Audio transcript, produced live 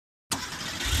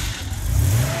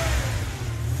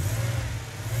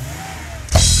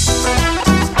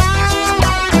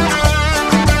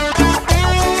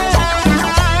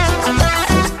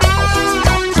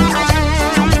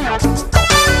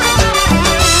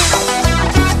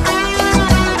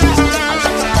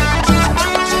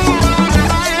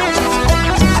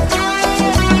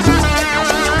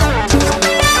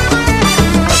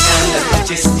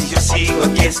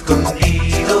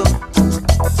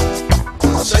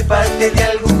enteré de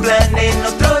algún plan en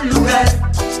otro lugar.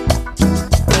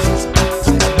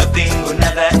 No tengo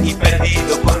nada y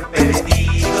perdido por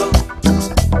perdido.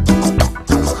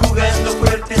 Jugando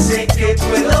fuerte sé que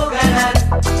puedo ganar.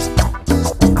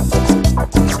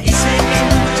 Y sé que hay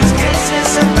muchos que se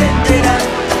sorprenderán.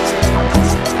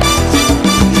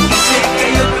 Y sé que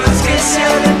hay otros que se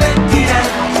arrepentirán.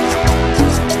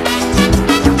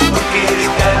 Porque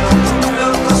dejaron un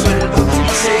loco suelto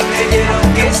y se creyeron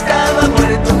que estaba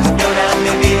muerto. Y ahora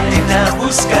me vienen a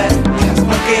buscar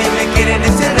porque me quieren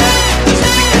encerrar. Y yo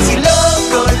estoy casi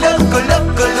loco, loco,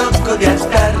 loco, loco de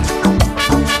atar.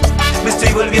 Me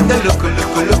estoy volviendo loco,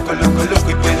 loco, loco, loco, loco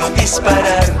y puedo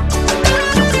disparar.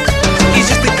 Y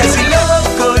yo estoy casi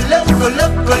loco, loco,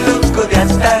 loco, loco de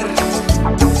atar.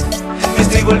 Me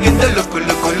estoy volviendo loco,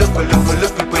 loco, loco, loco,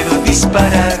 loco y puedo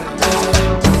disparar.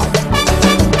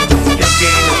 Y aunque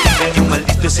no tenga ni un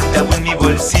maldito centavo en mi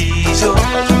bolsillo,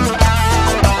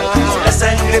 la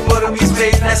sangre por mis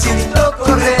venas siento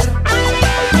correr.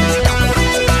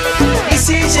 Y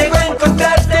si llego a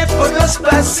encontrarte por los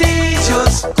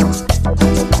pasillos,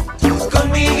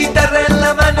 con mi guitarra en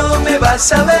la mano me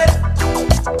vas a ver.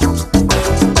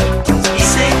 Y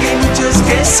sé que hay muchos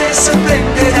que se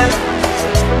sorprenderán.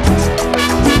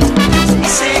 Y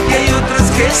sé que hay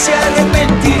otros que se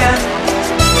arrepentirán.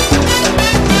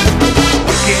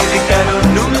 Porque dejaron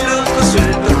un loco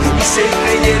suelto y se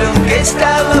creyeron que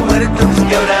estaba muerto.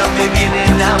 Y ahora me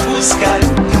vienen a buscar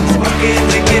porque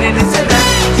me quieren encerrar.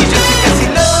 Y yo estoy casi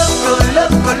loco,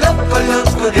 loco, loco,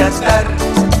 loco de atar.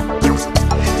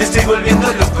 Me estoy volviendo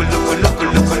loco, loco, loco,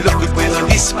 loco, loco y puedo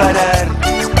disparar.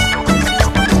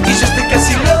 Y yo estoy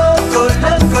casi loco,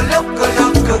 loco, loco,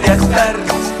 loco de atar.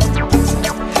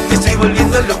 Me estoy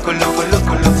volviendo loco, loco,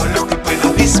 loco, loco, loco y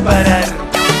puedo disparar.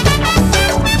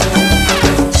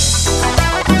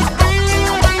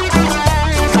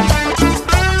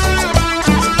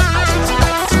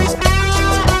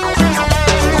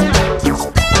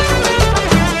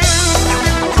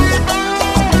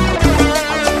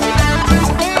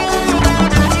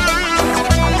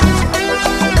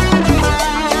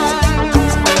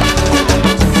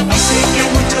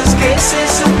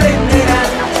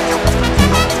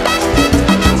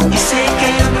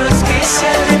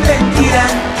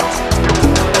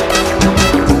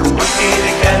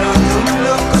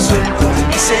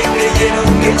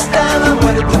 Estaba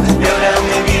muerto y ahora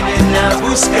me vienen a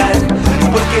buscar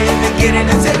porque me quieren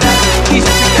encerrar. Y yo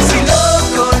estoy casi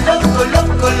loco, loco,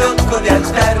 loco, loco de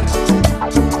atar.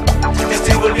 Me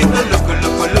estoy volviendo loco,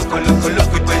 loco, loco, loco,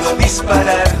 loco y puedo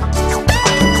disparar.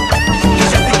 Y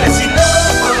yo estoy casi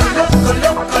loco, loco,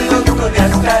 loco, loco de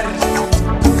atar.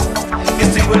 Me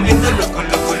estoy volviendo loco,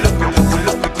 loco, loco, loco,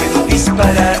 loco y puedo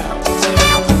disparar.